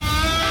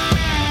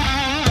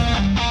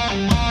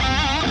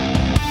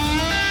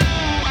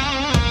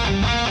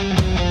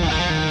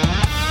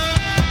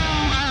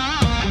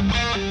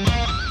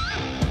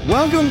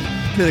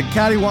Welcome to the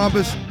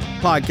Cattywampus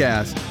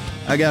podcast.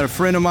 I got a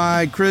friend of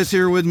mine, Chris,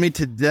 here with me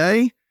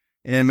today.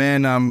 And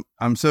man,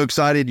 I'm so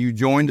excited you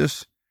joined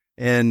us.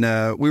 And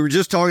we were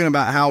just talking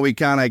about how we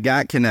kind of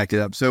got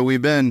connected up. So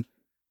we've been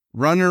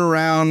running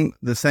around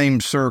the same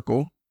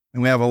circle,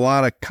 and we have a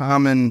lot of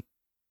common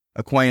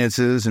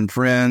acquaintances and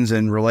friends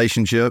and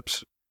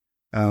relationships.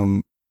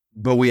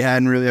 But we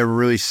hadn't really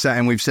ever sat,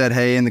 and we've said,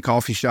 hey, in the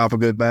coffee shop a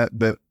good bit,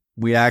 but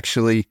we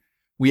actually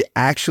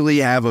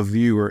have a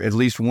viewer, at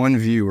least one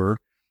viewer,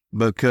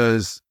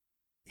 because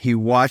he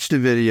watched a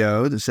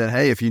video that said,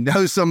 hey, if you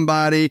know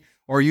somebody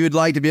or you'd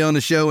like to be on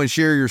the show and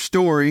share your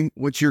story,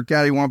 what's your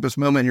cattywampus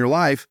moment in your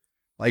life,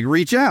 like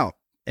reach out.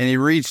 And he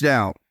reached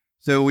out.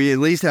 So we at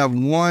least have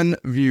one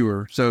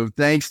viewer. So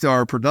thanks to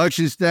our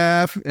production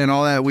staff and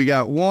all that, we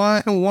got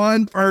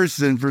one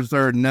person for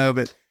certain. No,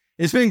 but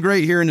it's been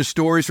great hearing the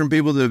stories from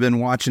people that have been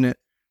watching it.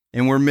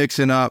 And we're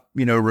mixing up,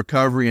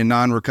 recovery and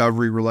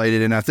non-recovery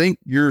related. And I think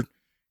your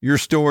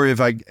story,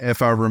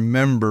 if I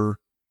remember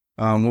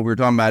what we were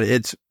talking about,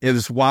 it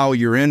was while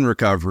you're in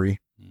recovery.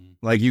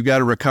 Like you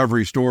got a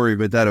recovery story,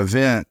 but that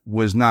event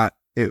was not,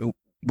 it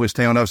was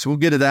tailing up. So we'll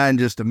get to that in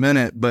just a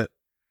minute. But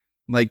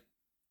like,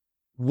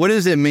 what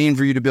does it mean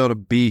for you to be able to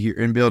be here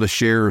and be able to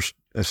share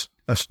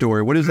a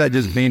story? What does that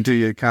just mean to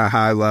you, kind of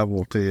high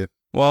level to you?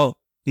 Well,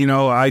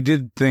 I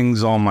did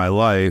things all my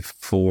life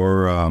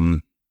for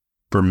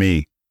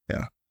me.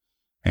 Yeah.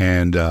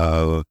 And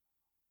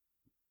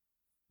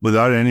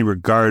without any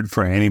regard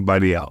for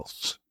anybody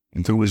else.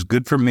 If it was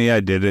good for me,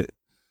 I did it.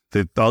 If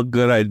it felt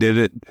good, I did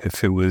it.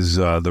 If it was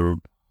the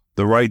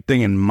right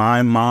thing in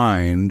my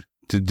mind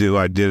to do,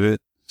 I did it.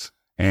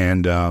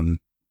 And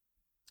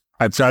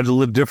I've tried to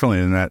live differently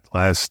in that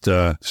last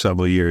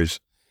several years.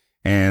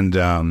 And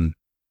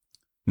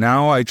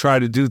now I try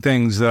to do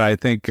things that I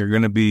think are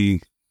going to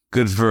be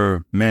good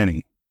for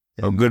many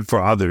or good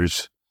for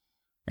others.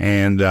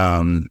 And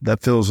that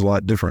feels a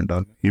lot different,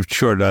 doesn't it? It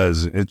sure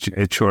does.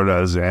 It sure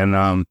does. And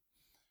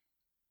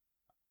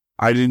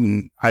I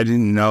didn't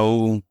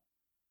know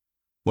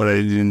what I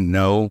didn't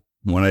know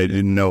when I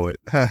didn't know it.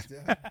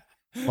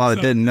 Well, it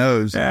didn't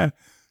knows. Yeah.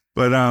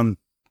 But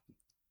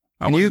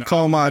can you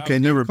call my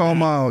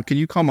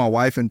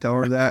wife and tell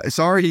her that?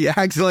 Sorry, he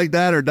acts like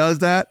that or does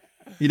that.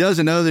 He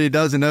doesn't know that he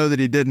doesn't know that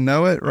he didn't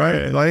know it,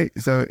 right? Like,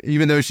 so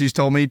even though she's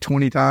told me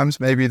 20 times,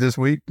 maybe this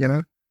week,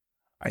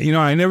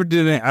 I never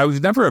did it. I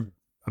was never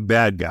a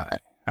bad guy.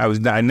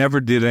 I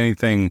never did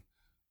anything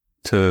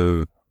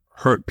to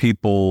hurt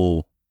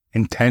people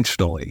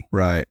intentionally.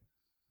 Right.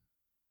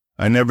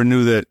 I never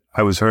knew that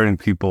I was hurting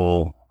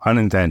people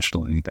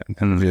unintentionally.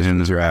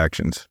 And your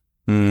actions.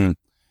 Mm.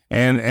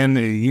 And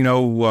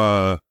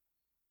the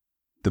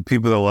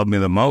people that love me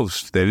the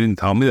most, they didn't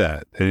tell me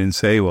that. They didn't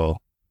say,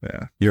 well,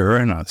 yeah, you're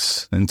hurting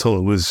us, until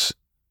it was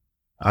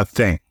a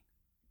thing.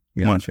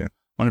 Gotcha.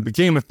 When it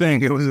became a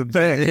thing, it was a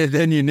thing.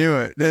 Then you knew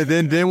it.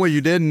 Then what you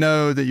didn't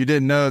know that you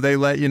didn't know, they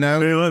let you know.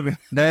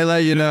 They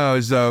let you know.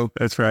 So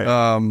that's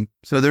right.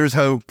 So there's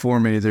hope for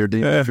me there,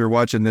 Dean. Yeah. If you're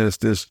watching this,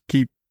 just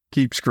keep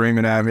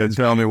screaming at me and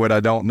tell me what I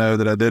don't know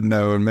that I didn't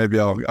know, and maybe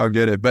I'll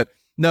get it. But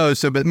no,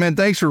 but man,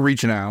 thanks for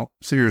reaching out.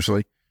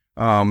 Seriously.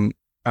 I'm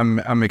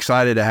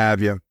excited to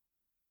have you.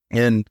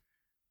 And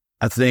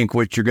I think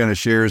what you're going to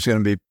share is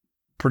going to be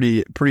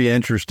pretty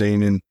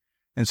interesting.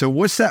 And so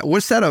what's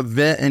that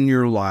event in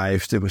your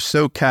life that was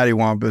so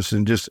cattywampus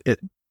and just, it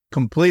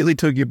completely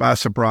took you by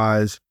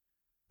surprise?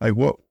 Like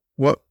what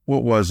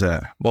was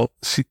that? Well,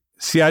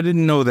 see, I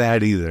didn't know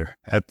that either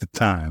at the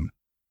time,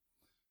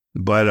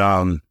 but,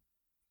 I'm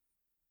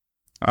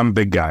a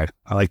big guy.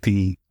 I like to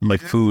eat, I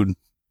like food.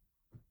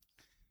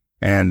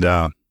 And,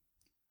 I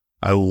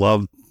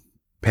love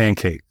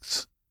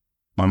pancakes.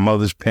 My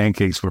mother's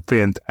pancakes were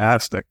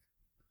fantastic.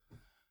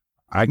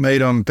 I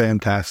made them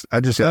fantastic.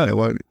 I just said,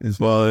 well, I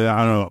don't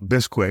know,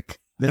 Bisquick.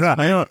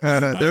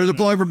 There's a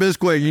plug for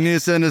Bisquick. You need to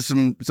send us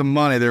some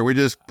money there. We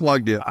just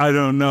plugged it. I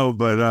don't know,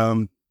 but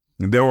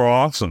they were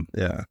awesome.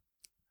 Yeah.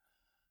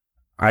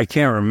 I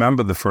can't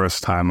remember the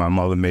first time my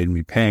mother made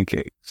me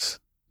pancakes.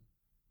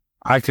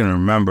 I can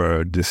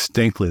remember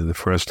distinctly the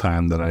first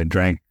time that I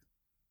drank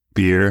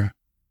beer,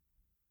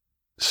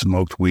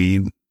 smoked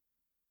weed,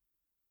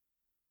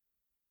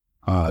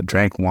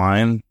 drank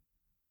wine,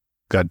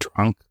 got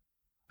drunk.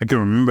 I can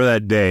remember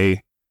that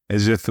day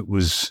as if it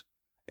was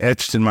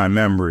etched in my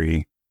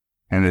memory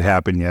and it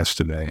happened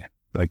yesterday.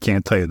 But I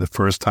can't tell you the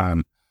first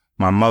time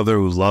my mother,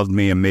 who loved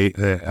me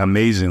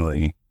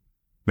amazingly,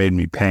 made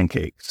me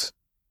pancakes.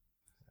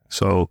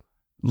 So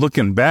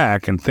looking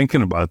back and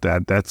thinking about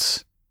that,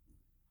 that's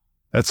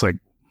like,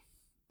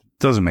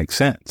 doesn't make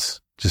sense.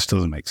 Just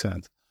doesn't make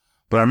sense.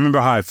 But I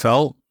remember how I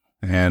felt,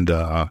 and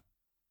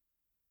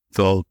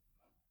felt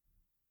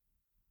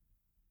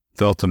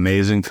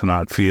amazing to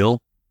not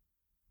feel.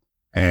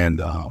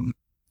 And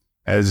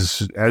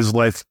as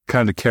life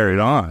kind of carried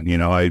on,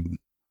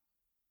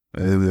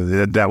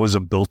 that was a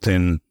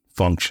built-in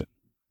function,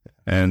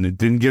 and it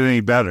didn't get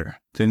any better.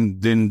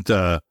 Didn't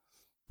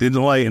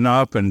lighten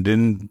up and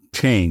didn't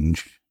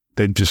change.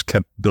 They just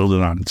kept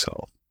building on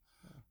itself.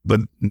 But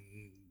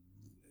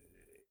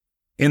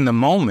in the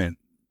moment,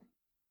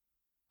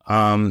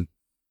 I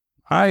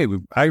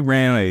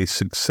ran a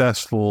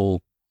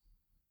successful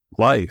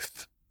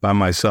life by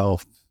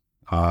myself.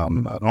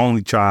 An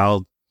only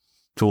child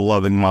to a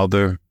loving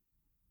mother,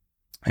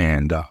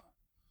 and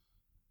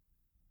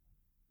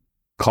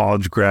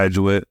college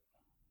graduate,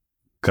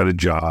 got a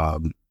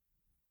job,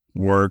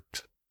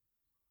 worked,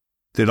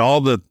 did all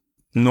the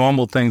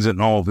normal things that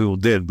normal people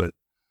did. But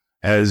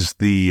as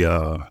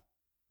the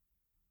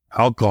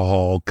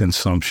alcohol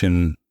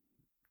consumption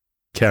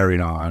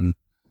carried on,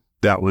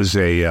 that was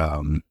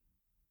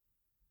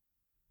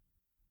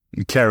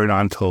carried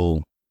on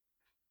till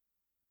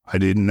I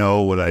didn't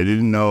know what I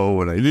didn't know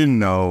what I didn't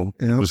know.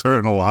 Yep. It was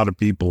hurting a lot of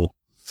people.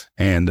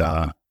 And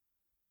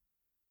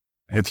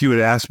if you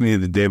had asked me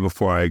the day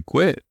before I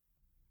quit,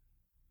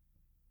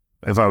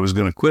 if I was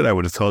going to quit, I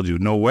would have told you,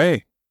 no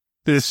way.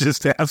 There's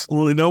just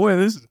absolutely no way.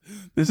 This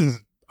is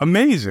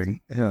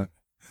amazing. Yeah.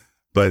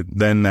 But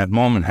then that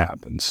moment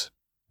happens.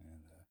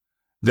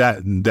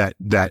 That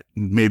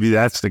maybe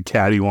that's the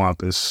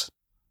cattywampus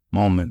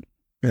moment.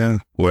 Yeah.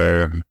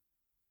 Where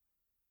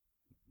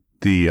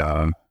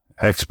the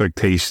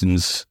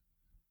expectations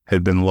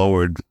had been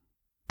lowered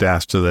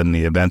faster than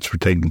the events were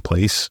taking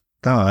place.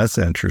 Oh, that's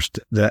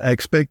interesting. The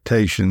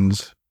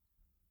expectations,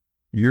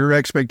 your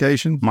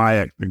expectations? My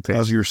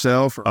expectations. Of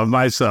yourself? Of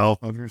myself.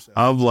 Of yourself.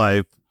 Of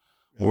life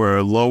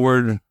were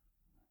lowered,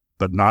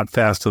 but not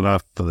fast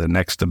enough for the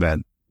next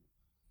event.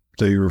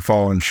 So you were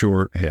falling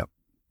short. Yeah.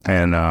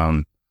 And,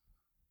 I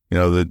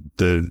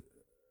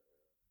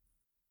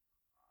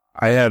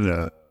had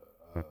a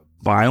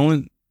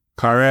violent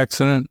car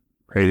accident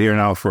right here in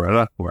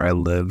Alpharetta, where I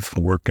live,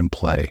 work, and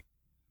play,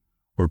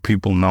 where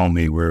people know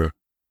me, where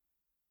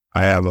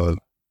I have a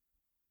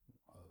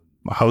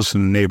house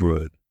in the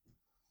neighborhood.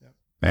 Yep.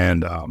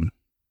 And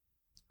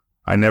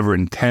I never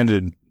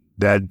intended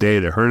that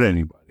day to hurt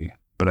anybody,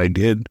 but I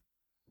did.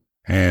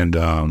 And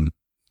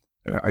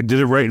I did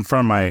it right in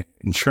front of my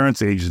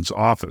insurance agent's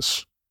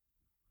office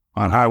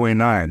on Highway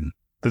 9.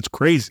 That's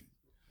crazy,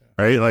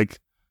 right? Like,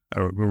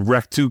 I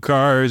wrecked 2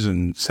 cars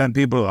and sent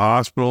people to the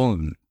hospital.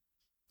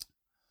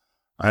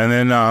 And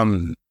then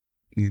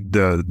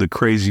the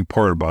crazy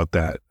part about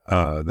that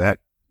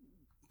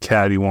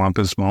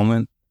cattywampus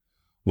moment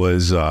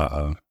was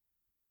I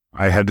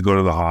had to go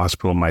to the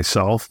hospital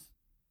myself.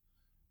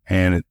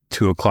 And at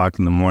 2:00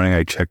 in the morning,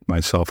 I checked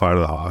myself out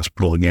of the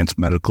hospital against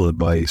medical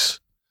advice.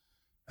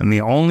 And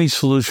the only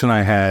solution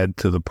I had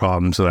to the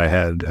problems that I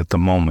had at the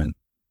moment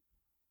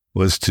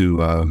was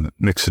to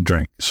mix a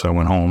drink. So I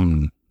went home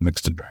and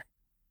mixed a drink.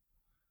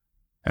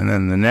 And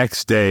then the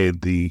next day,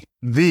 the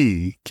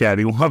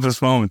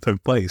cattywampus moment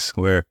took place,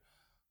 where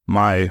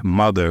my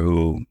mother,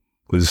 who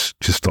was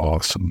just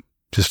awesome,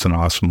 just an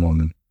awesome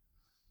woman,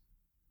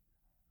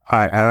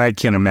 I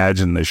can't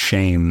imagine the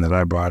shame that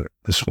I brought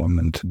this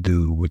woman to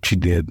do what she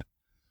did.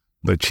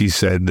 But she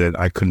said that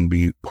I couldn't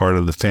be part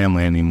of the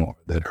family anymore,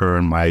 that her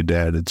and my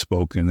dad had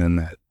spoken, and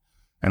that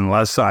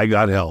unless I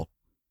got help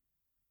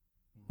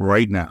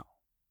right now,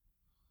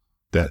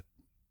 that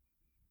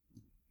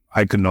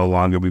I could no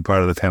longer be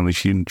part of the family.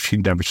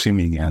 She'd never see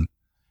me again.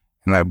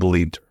 And I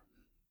believed her.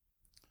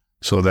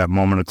 So that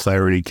moment of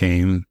clarity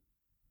came.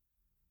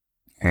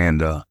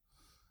 And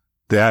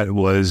that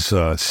was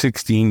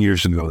 16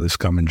 years ago, this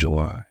coming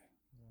July.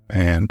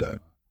 And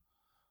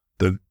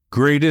the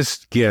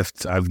greatest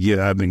gift I've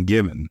been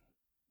given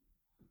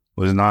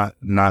was not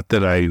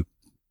that I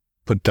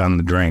put down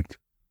the drink,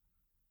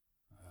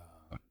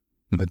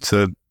 but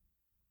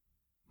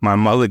my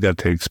mother got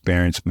to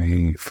experience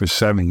me for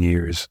 7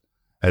 years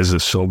as a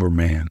sober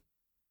man.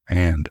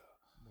 And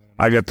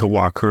I got to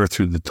walk her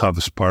through the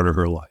toughest part of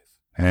her life.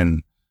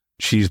 And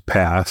she's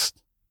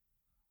passed.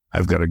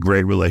 I've got a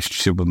great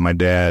relationship with my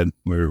dad.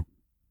 We're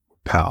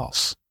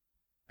pals.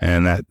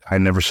 And that I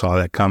never saw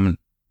that coming.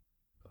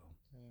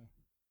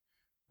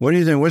 What do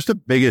you think? What's the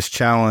biggest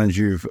challenge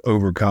you've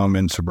overcome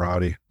in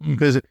sobriety?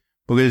 Because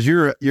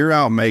you're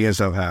out making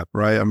stuff happen,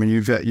 right? I mean,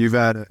 you've had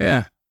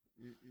yeah.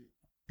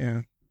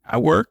 I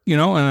work,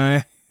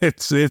 and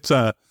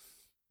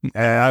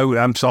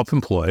I'm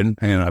self-employed,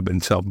 and I've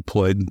been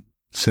self-employed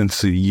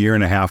since a year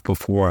and a half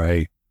before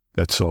I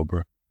got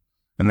sober.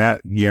 And that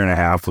year and a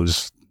half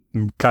was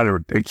kind of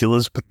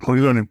ridiculous, but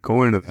we don't even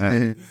go into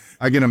that.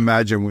 I can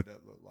imagine what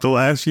that looked like. The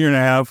last year and a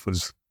half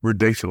was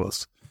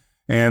ridiculous.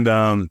 And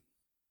I'm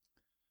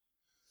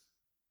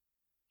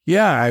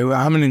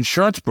an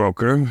insurance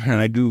broker, and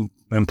I do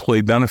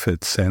employee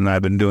benefits, and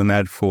I've been doing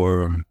that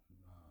for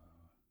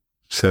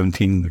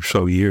 17 or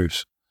so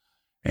years.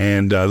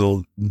 And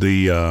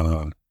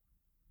the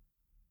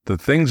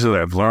things that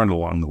I've learned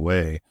along the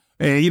way,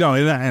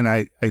 and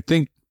I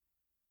think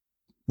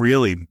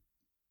really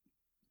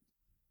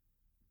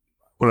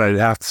what I'd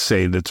have to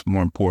say that's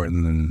more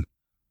important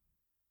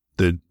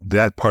than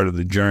that part of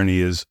the journey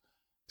is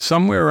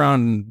somewhere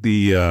around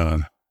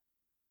the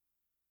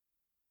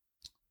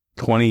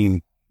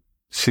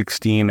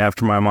 2016,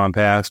 after my mom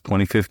passed,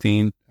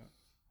 2015,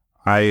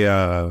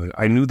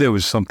 I knew there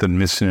was something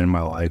missing in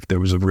my life. There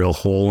was a real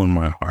hole in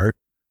my heart.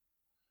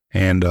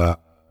 And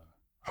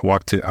I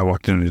walked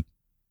into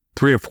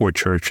 3 or 4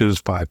 churches,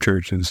 5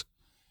 churches,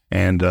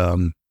 and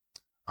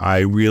I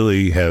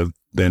really have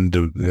been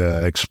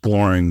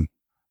exploring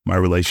my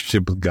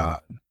relationship with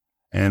God,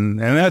 and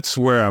that's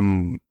where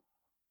I'm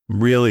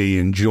really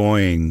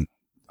enjoying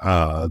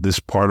this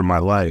part of my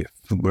life,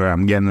 where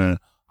I'm getting an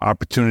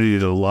opportunity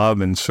to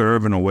love and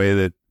serve in a way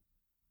that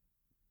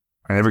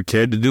I never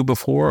cared to do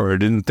before, or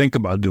didn't think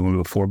about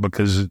doing before,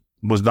 because it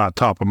was not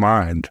top of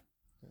mind.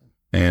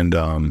 And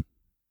I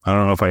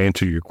don't know if I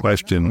answered your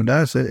question. Well,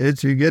 that's it.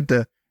 It's you get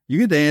to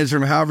answer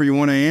them however you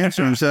want to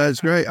answer them. So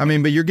that's great. I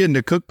mean, but you're getting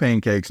to cook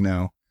pancakes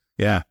now.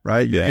 Yeah.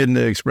 Right. You're getting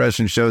to express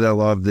and show that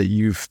love that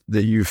you've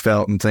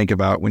felt and think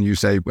about when you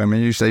say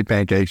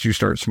pancakes, you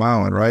start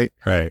smiling. Right.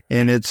 Right.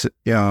 And it's,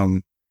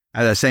 the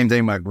same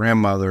thing. My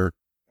grandmother,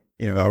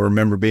 I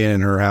remember being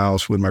in her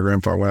house with my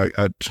grandfather when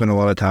I spent a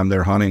lot of time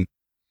there hunting,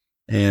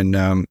 and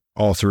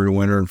all through the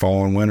winter and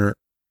fall and winter.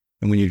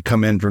 And when you'd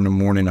come in from the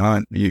morning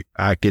hunt,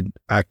 I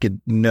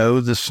could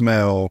know the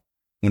smell.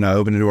 When I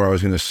opened the door, I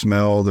was going to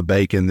smell the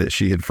bacon that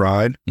she had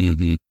fried.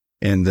 Mm-hmm.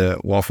 And the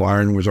waffle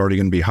iron was already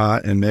going to be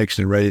hot and mixed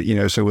and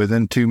ready, so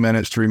within 2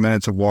 minutes, 3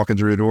 minutes of walking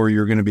through the door,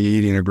 you're going to be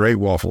eating a great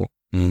waffle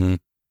and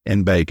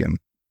bacon.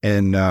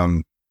 And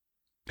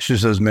it's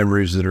just those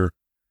memories that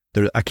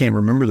I can't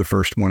remember the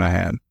first one I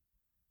had.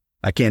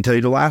 I can't tell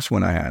you the last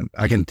one I had.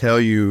 I can tell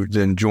you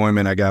the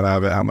enjoyment I got out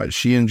of it, how much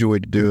she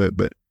enjoyed to do it,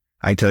 but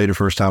I can tell you the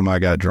first time I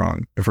got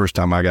drunk, the first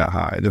time I got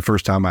high, the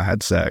first time I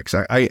had sex.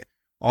 I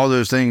all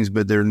those things,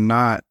 but they're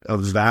not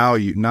of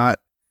value. It's not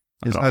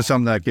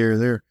something I carry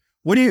there.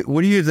 What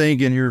do you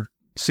think in your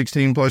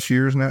 16 plus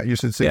years now? You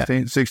said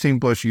 16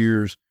 plus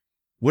years.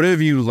 What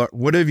have you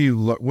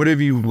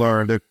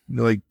learned?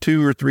 Like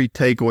 2 or 3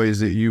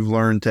 takeaways that you've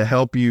learned to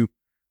help you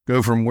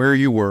go from where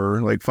you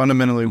were, like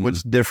fundamentally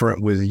what's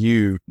different with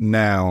you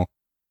now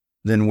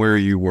than where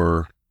you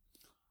were?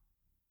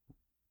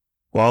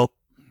 Well,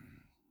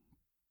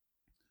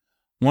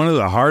 one of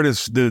the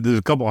hardest, there's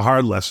a couple of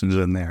hard lessons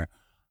in there.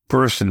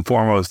 First and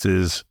foremost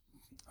is,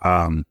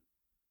 I'm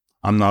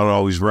not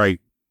always right.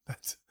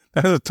 That's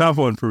a tough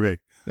one for me.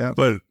 Yeah.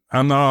 But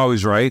I'm not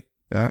always right.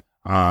 Yeah.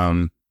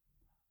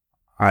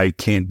 I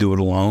can't do it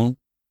alone.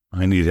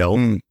 I need help.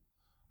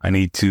 I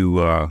need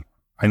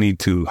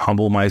to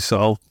humble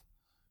myself,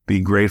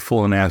 be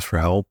grateful, and ask for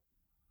help,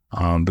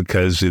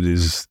 because it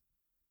is,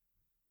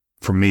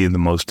 for me, the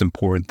most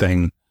important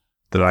thing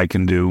that I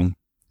can do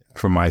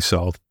for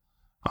myself.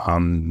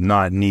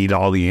 Not need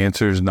all the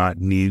answers, not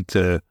need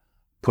to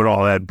put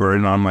all that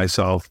burden on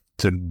myself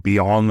to be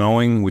all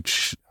knowing,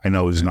 which I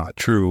know is not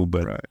true,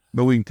 but right.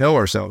 But we can tell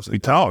ourselves.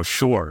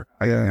 Sure.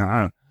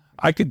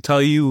 I could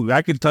tell you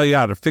how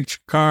to fix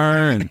your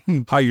car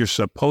and how you're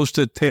supposed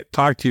to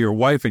talk to your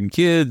wife and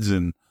kids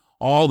and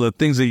all the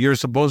things that you're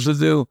supposed to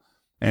do.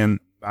 And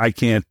I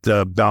can't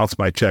balance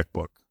my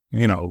checkbook.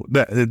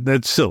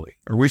 That's silly.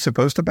 Are we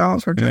supposed to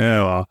balance our checkbook?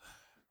 Yeah, well,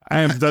 I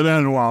haven't done that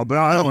in a while, but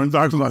I don't want to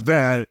talk about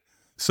that.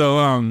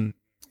 So,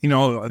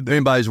 if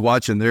anybody's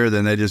watching there,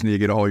 then they just need to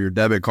get a hold of your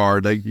debit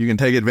card. You can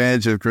take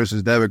advantage of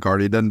Chris's debit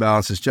card. He doesn't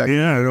balance his check.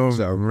 Yeah,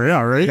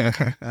 yeah,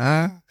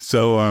 right.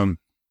 So,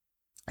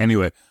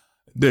 anyway,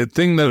 the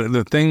thing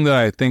that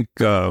I think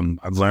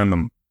I've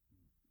learned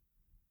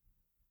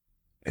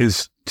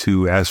is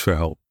to ask for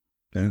help.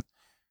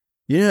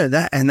 Yeah,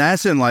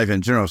 that's in life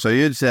in general. So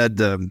you had said,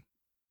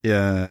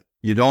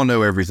 you don't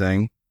know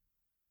everything.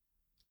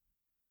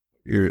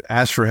 You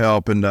ask for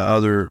help, and the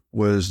other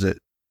was that.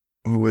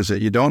 Who was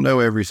it? You don't know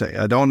everything.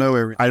 I don't know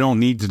everything. I don't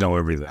need to know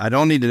everything. I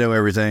don't need to know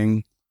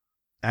everything.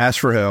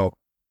 Ask for help.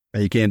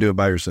 And you can't do it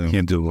by yourself.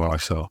 Can't do it by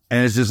myself.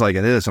 And it's just like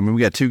it is. I mean,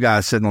 we got 2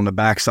 guys sitting on the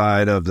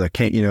backside of the,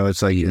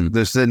 it's like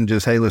this isn't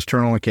just, hey, let's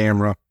turn on the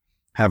camera,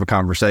 have a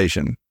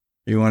conversation.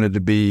 You wanted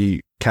to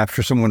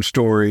capture someone's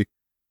story.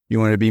 You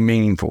want it to be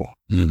meaningful.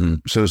 Mm-hmm.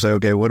 So say,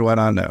 okay, what do I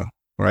not know?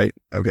 Right?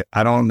 Okay,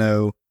 I don't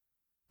know.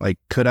 Like,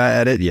 could I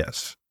edit?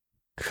 Yes.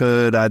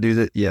 Could I do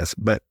that? Yes.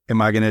 But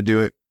am I going to do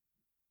it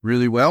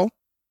really well?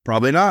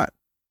 Probably not.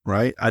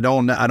 Right? I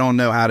don't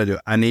know how to do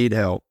it. I need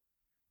help.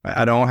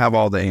 I don't have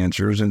all the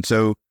answers. And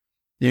so,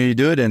 you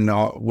do it in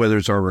whether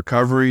it's our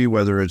recovery,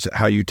 whether it's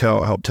how you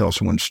help tell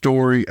someone's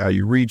story, how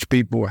you reach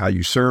people, how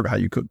you serve, how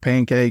you cook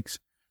pancakes.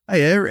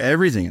 Hey,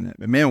 everything in it.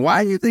 But man,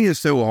 why do you think it's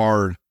so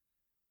hard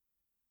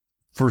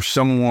for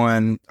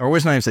someone, or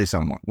let's not even say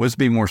someone, let's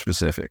be more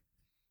specific.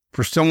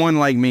 For someone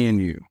like me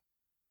and you,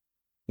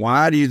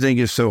 why do you think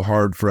it's so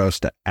hard for us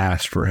to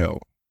ask for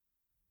help?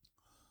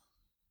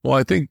 Well,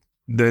 I think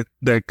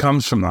that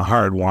comes from the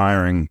hard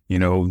wiring,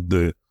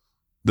 the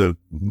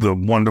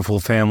wonderful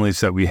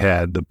families that we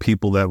had, the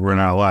people that were in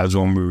our lives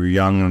when we were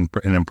young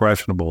and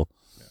impressionable,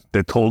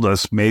 that told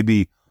us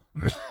maybe,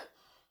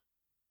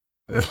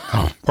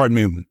 pardon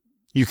me,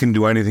 you can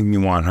do anything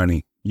you want,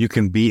 honey. You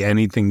can be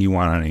anything you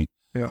want, honey.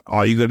 Yeah.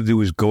 All you got to do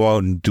is go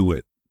out and do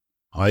it.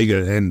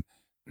 And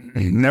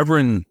never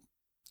in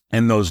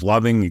those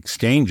loving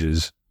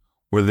exchanges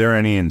were there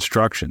any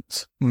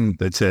instructions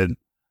that said,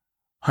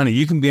 honey,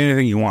 you can be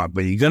anything you want,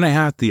 but you're going to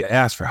have to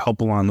ask for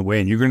help along the way,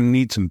 and you're going to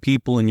need some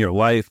people in your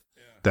life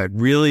that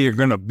really are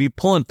going to be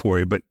pulling for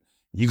you. But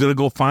you got to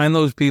go find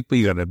those people.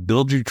 You got to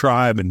build your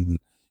tribe, and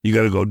you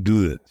got to go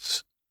do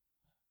this.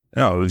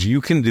 No,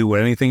 you can do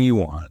anything you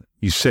want.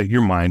 You set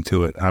your mind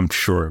to it. I'm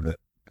sure of it.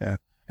 Yeah.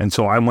 And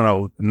so I went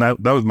out, and that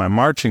was my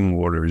marching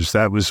orders.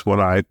 That was what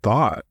I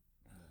thought.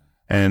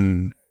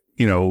 And,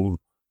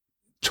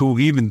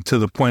 even to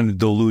the point of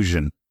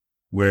delusion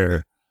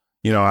where,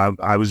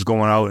 I was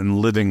going out and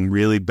living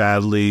really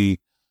badly,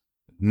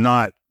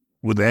 not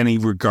with any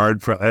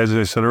regard for, as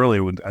I said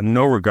earlier, with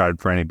no regard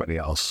for anybody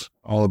else.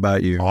 All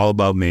about you. All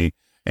about me.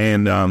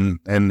 And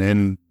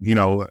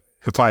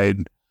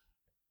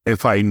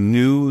if I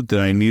knew that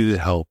I needed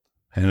help,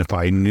 and if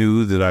I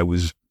knew that I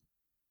was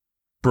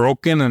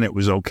broken and it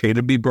was okay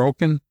to be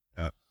broken,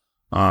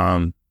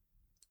 and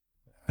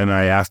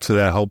I asked for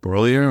that help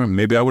earlier,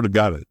 maybe I would have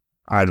got it.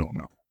 I don't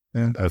know.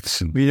 Yeah.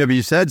 But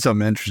you said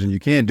something interesting. You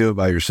can't do it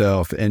by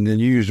yourself. And then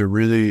you used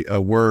a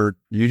word,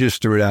 you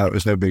just threw it out. It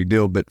was no big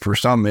deal. But for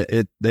some,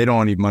 they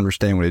don't even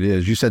understand what it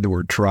is. You said the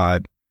word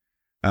tribe.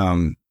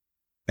 And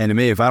to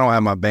me, if I don't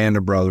have my band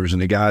of brothers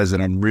and the guys that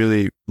I'm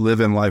really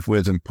living life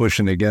with and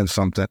pushing against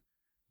something,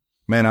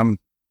 man,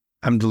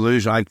 I'm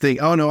delusional. I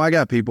think, oh no, I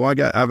got people.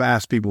 I've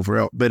asked people for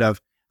help, but I've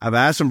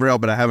asked them for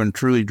help, but I haven't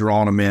truly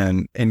drawn them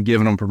in and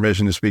given them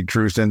permission to speak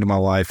truth into my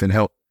life and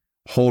help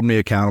hold me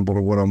accountable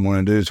to what I'm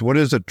going to do. So what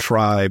is a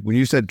tribe? When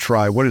you said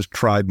tribe, what does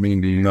tribe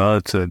mean to you? No,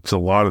 it's a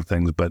lot of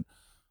things, but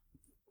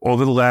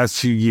over the last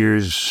few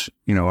years,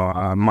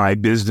 my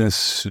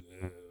business,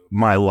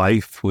 my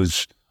life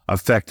was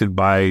affected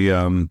by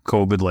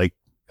COVID, like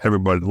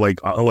everybody, like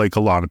a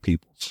lot of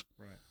people's.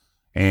 Right.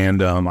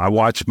 And I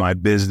watched my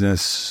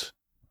business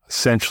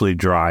essentially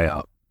dry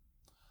up.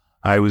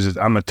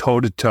 I'm a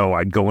toe-to-toe.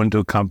 I'd go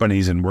into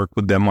companies and work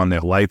with them on their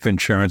life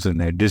insurance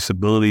and their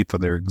disability for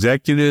their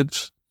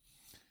executives.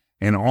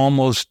 And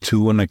almost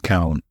to an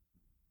account,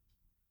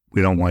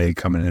 we don't want you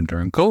coming in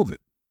during COVID.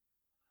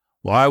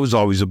 Well, I was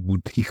always a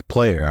boutique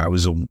player. I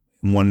was a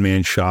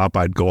one-man shop.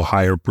 I'd go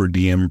hire per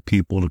diem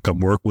people to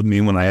come work with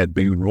me when I had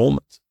big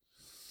enrollments.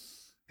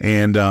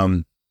 And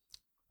I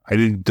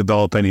didn't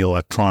develop any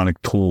electronic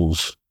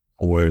tools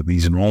for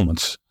these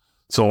enrollments.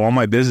 So all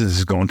my business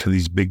is going to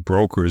these big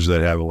brokers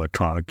that have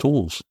electronic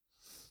tools.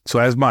 So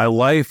as my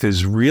life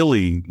is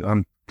really,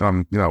 I'm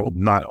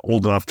not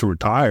old enough to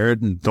retire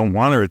and don't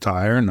want to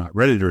retire and not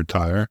ready to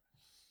retire.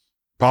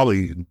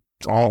 Probably, in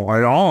all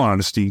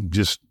honesty,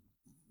 just,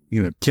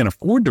 can't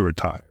afford to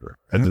retire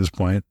at this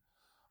point.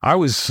 I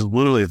was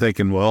literally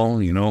thinking,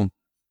 well, you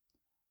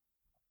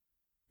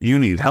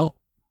need help.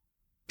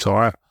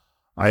 So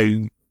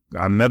I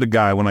met a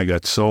guy when I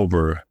got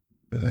sober,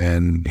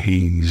 and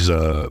he's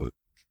a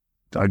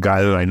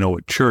guy that I know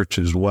at church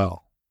as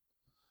well.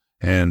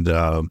 And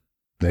a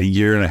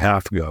year and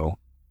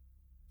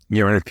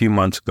a few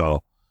months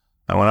ago,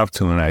 I went up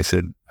to him and I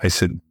said,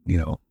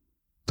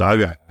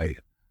 Doug, I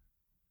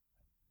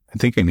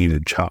think I need a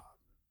job.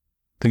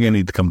 I think I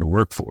need to come to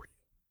work for you.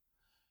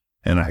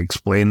 And I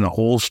explained the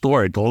whole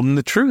story. I told him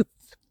the truth.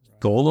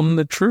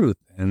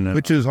 And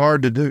which is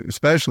hard to do,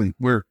 especially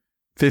we're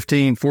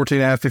 15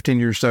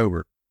 years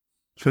sober.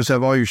 Supposed to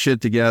have all your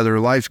shit together.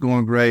 Life's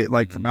going great.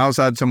 Like from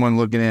outside, someone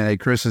looking in, hey,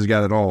 Chris has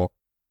got it all.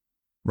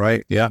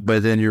 Right? Yeah.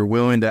 But then you're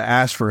willing to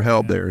ask for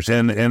help there.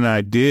 And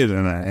I did.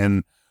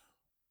 And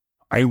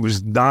I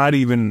was not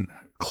even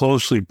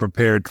closely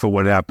prepared for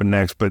what happened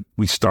next, but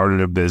we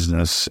started a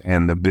business,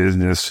 and the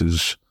business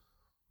is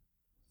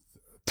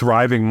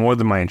thriving more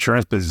than my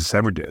insurance business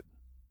ever did.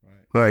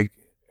 Right. Like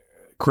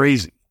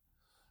crazy.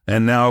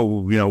 And now,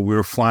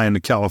 we're flying to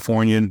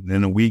California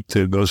in a week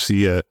to go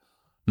see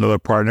another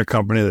partner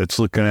company that's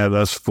looking at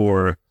us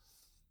for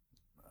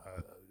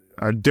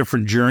a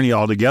different journey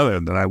altogether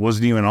that I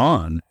wasn't even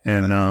on.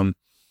 And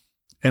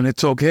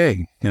it's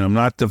okay. I'm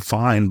not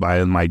defined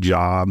by my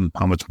job,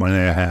 how much money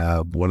I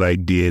have, what I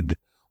did,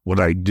 what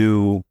I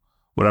do.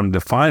 What I'm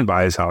defined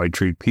by is how I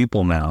treat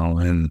people now.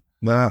 And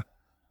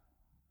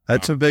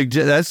that's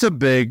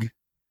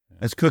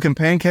cooking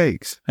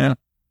pancakes. Yeah.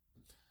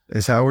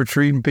 It's how we're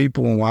treating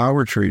people and why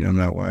we're treating them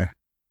that way.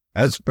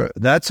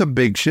 That's a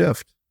big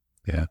shift.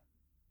 Yeah.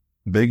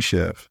 Big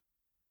shift.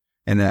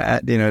 And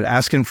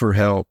asking for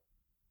help,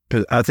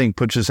 I think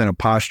puts us in a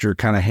posture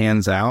kind of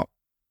hands out.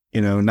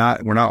 We're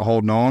not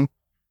holding on.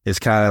 It's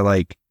kind of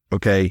like,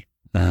 okay,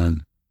 I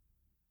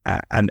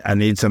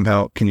need some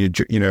help. Can you,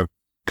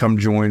 come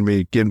join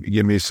me? Give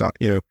me some,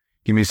 give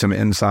me some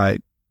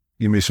insight,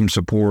 give me some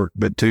support.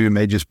 But two, it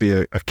may just be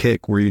a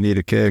kick where you need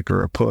a kick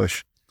or a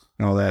push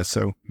and all that.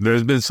 So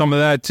there's been some of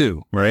that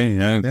too, right?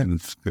 Yeah.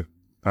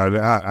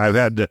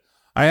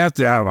 I have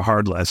to have a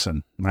hard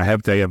lesson. I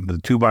have to have the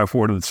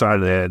 2x4 to the side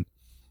of the head,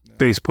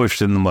 face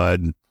pushed in the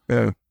mud,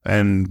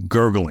 and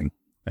gurgling.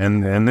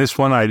 And this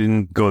one, I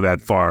didn't go that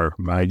far.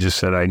 I just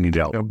said I need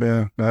help.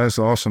 Yeah, that's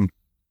awesome.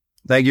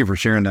 Thank you for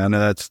sharing that. I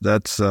know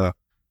that's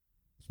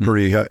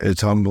pretty.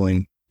 It's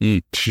humbling.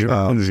 Sure.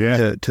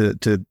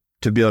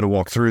 To be able to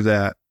walk through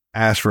that,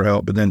 ask for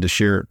help, but then to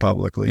share it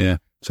publicly. Yeah.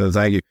 So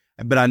thank you.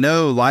 But I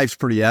know life's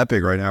pretty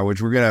epic right now,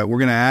 which we're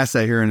gonna ask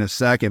that here in a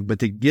second. But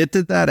to get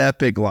to that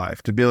epic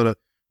life, to be able to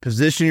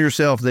position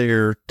yourself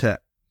there to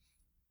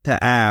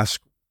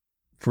ask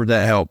for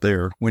that help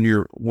there when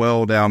you're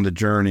well down the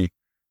journey.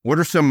 What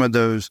are some of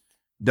those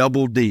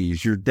double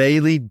D's, your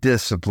daily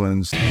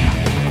disciplines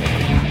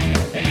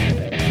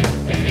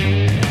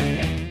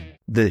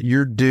that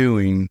you're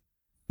doing?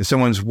 If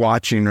someone's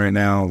watching right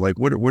now, like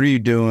what are you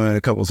doing?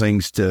 A couple of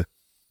things to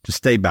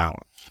stay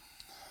balanced.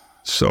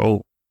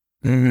 So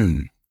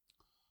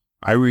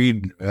I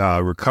read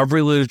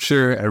recovery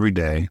literature every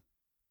day,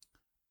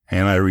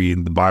 and I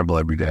read the Bible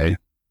every day,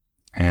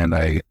 and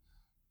I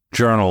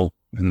journal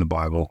in the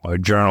Bible. I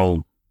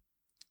journal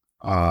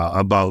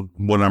about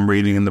what I'm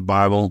reading in the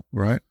Bible.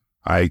 Right.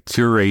 I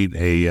curate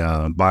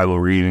a Bible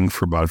reading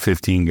for about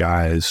 15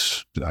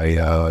 guys.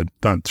 I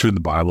done through the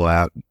Bible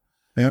app.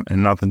 Yep.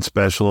 And nothing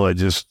special. I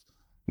just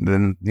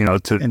then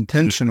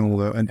intentional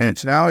though.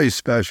 Intentionality is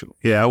special.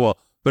 Yeah, well,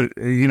 but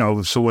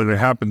so what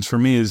happens for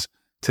me is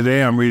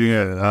today I'm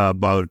reading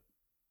about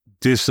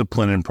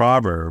discipline in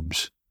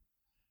Proverbs,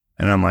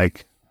 and I'm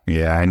like,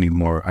 yeah, I need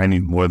more. I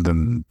need more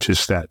than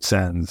just that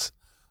sentence.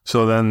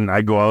 So then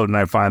I go out and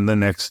I find the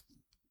next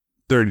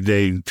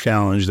 30-day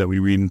challenge that we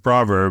read in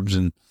Proverbs,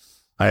 and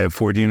I have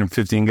 14 or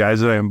 15 guys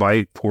that I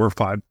invite, 4 or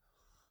 5,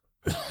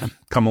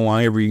 come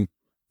along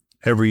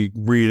every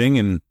reading,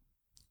 and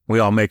we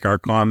all make our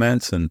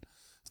comments. And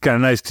it's kind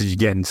of nice because you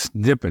get in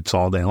snippets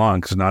all day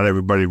long because not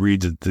everybody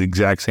reads at the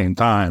exact same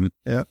time.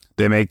 Yeah,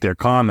 they make their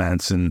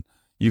comments, and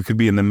you could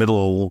be in the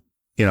middle,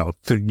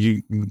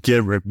 you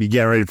get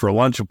ready for a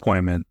lunch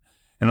appointment,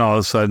 and all of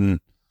a sudden,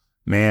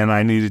 man,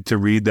 I needed to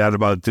read that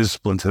about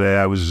discipline today.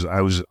 I was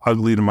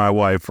ugly to my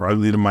wife or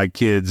ugly to my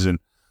kids, and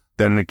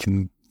then it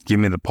can give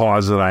me the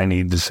pause that I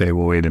need to say,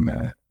 well, wait a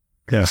minute,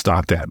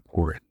 stop that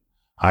word.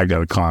 I got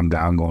to calm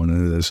down going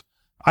into this.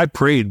 I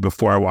prayed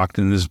before I walked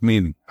into this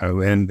meeting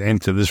and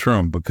into this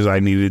room because I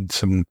needed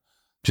some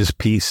just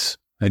peace.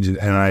 So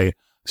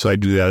I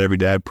do that every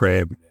day. I pray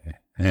every day,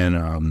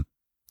 and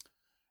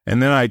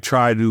then I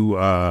try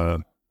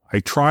to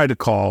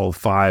call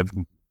 5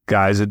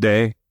 guys a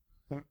day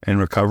in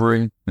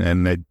recovery,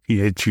 and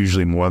it's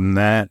usually more than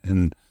that.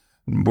 And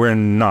we're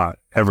not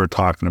ever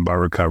talking about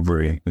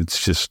recovery.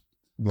 It's just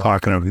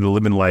talking about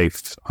living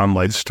life on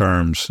life's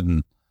terms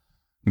and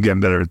getting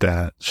better at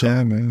that. So,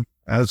 yeah, man.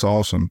 That's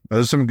awesome.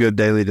 Those are some good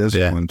daily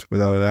disciplines,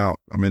 without a doubt.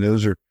 I mean,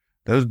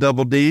 those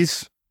double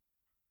D's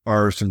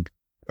are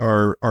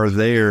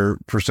there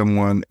for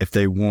someone if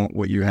they want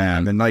what you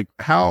have. And like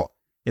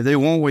if they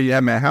want what you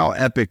have, man, how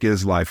epic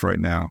is life right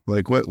now?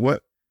 Like what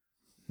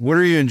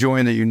are you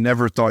enjoying that you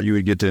never thought you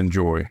would get to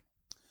enjoy?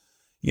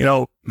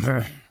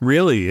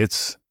 Really,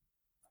 it's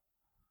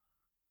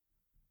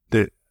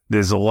that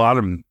there's a lot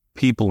of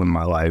people in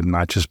my life,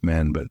 not just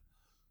men, but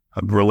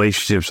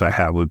relationships I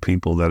have with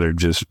people that are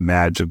just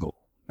magical.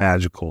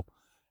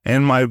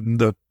 And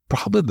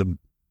probably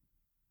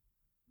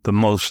the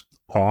most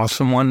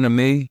awesome one to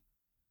me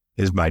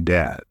is my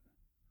dad,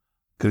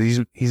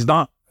 because he's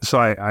not. So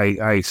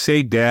I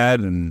say dad,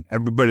 and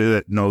everybody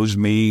that knows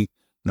me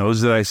knows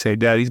that I say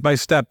dad. He's my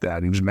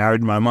stepdad. He was married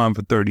to my mom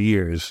for 30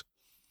 years.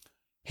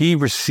 He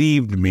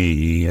received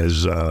me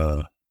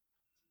when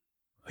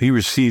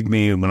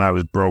I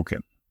was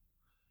broken,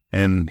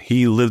 and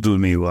he lived with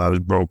me while I was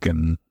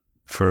broken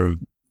for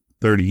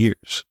 30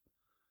 years.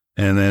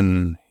 And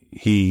then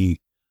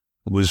he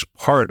was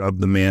part of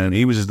the man.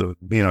 He was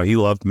he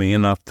loved me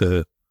enough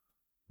to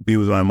be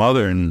with my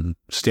mother and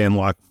stand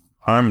locked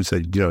arm and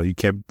said, you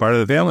can't be part of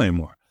the family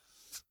anymore.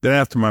 Then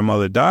after my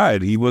mother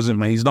died, he's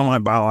not my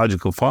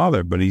biological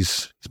father, but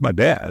he's my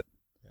dad.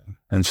 Yeah.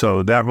 And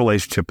so that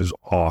relationship is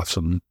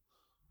awesome.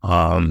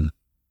 I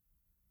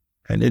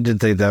didn't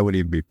think that would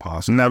even be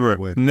possible.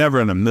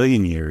 Never in a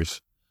million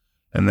years.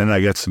 And then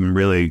I got some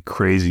really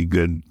crazy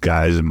good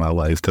guys in my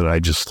life that I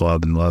just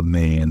love and love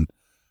me. And,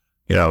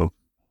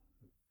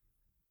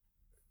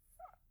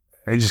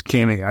 I just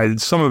can't,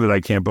 some of it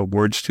I can't put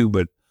words to,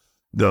 but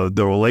the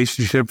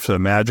relationships are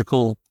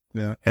magical.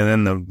 Yeah.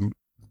 And then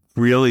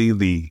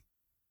the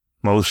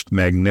most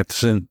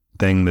magnificent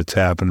thing that's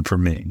happened for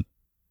me,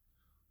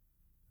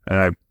 and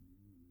I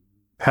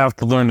have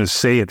to learn to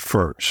say it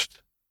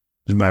first,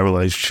 is my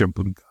relationship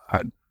with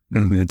God.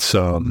 And it's,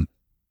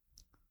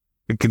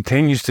 it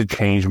continues to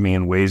change me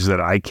in ways that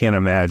I can't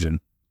imagine.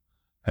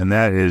 And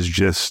that is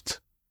just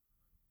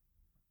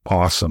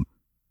awesome.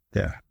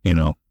 Yeah.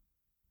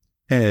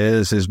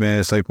 It is, man.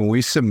 It's like when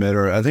we submit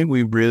I think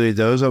we really,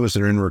 those of us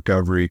that are in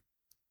recovery,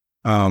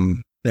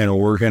 and are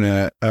working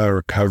a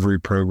recovery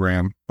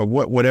program, but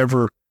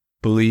whatever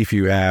belief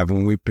you have,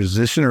 when we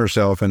position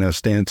ourselves in a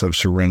stance of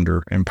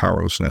surrender and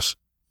powerlessness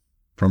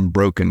from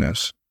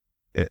brokenness,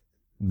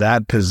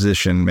 that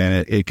position,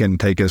 man, it can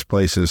take us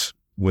places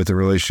with a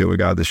relationship with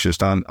God that's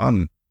just on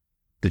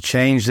the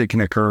change that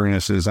can occur in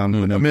us is I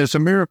mean, it's a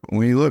miracle.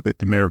 When you look at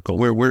the miracle,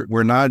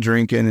 we're not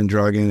drinking and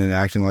drugging and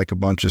acting like a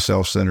bunch of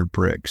self-centered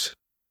pricks,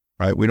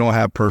 right? We don't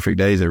have perfect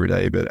days every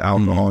day, but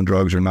alcohol and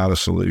drugs are not a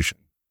solution.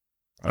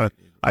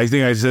 I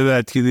think I said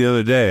that to you the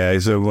other day. I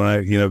said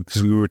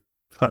because we were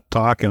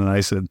talking, and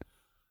I said,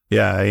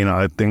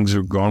 things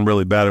are going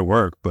really bad at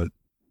work, but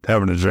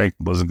having a drink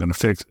wasn't going to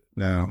fix it.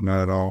 No,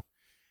 not at all.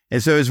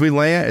 And so as we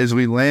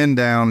land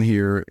down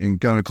here and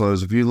going to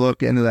close, if you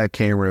look into that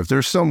camera, if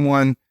there's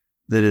someone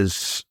that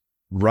is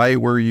right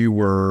where you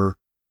were,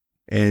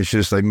 and it's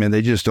just like, man,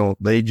 they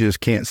just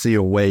can't see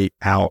a way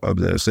out of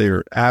this. They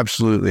are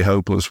absolutely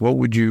hopeless. What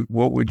would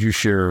you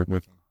share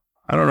with them?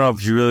 I don't know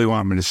if you really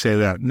want me to say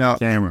that No. on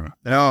camera.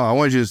 No, I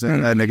want you to say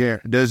that in the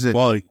camera. Does it?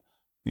 Well,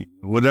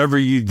 whatever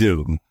you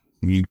do,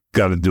 you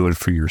got to do it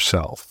for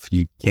yourself.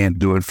 You can't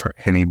do it for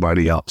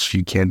anybody else.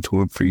 You can't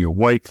do it for your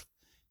wife,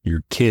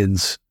 your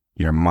kids,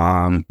 your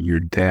mom, your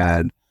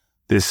dad.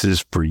 This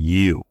is for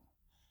you.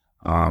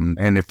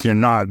 And if you're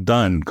not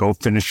done, go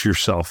finish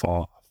yourself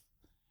off.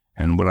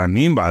 And what I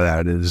mean by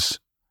that is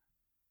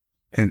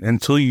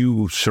until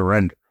you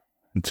surrender,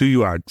 until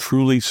you are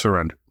truly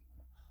surrendered,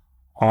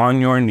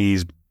 on your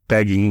knees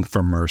begging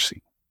for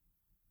mercy,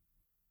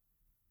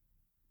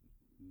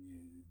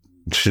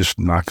 it's just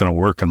not going to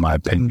work, in my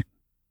opinion.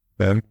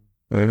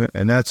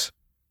 And that's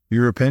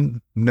your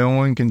opinion. No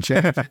one can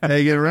change how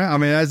you get around. I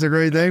mean, that's the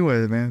great thing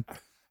with it, man.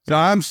 So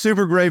I'm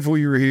super grateful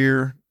you were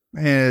here.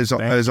 And it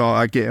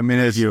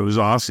was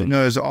awesome.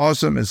 No, it's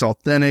awesome. It's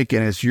authentic,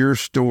 and it's your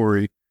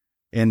story.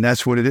 And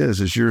that's what it is.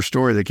 It's your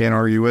story. They can't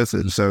argue with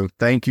it. So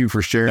thank you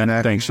for sharing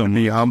that. Thanks so much.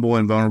 Be humble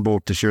and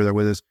vulnerable to share that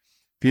with us.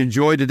 If you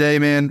enjoyed today,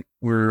 man,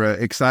 we're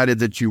excited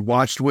that you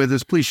watched with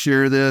us. Please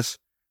share this.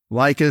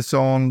 Like us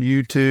on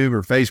YouTube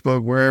or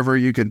Facebook, wherever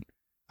you can.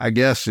 I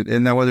guess,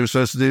 isn't that what they're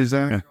supposed to do,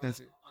 Zach? Yeah.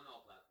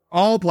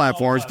 All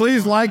platforms.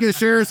 Please like us,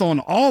 share us on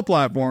all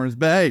platforms.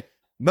 But hey,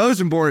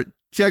 most important,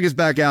 check us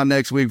back out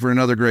next week for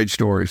another great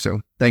story.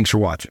 So thanks for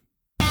watching.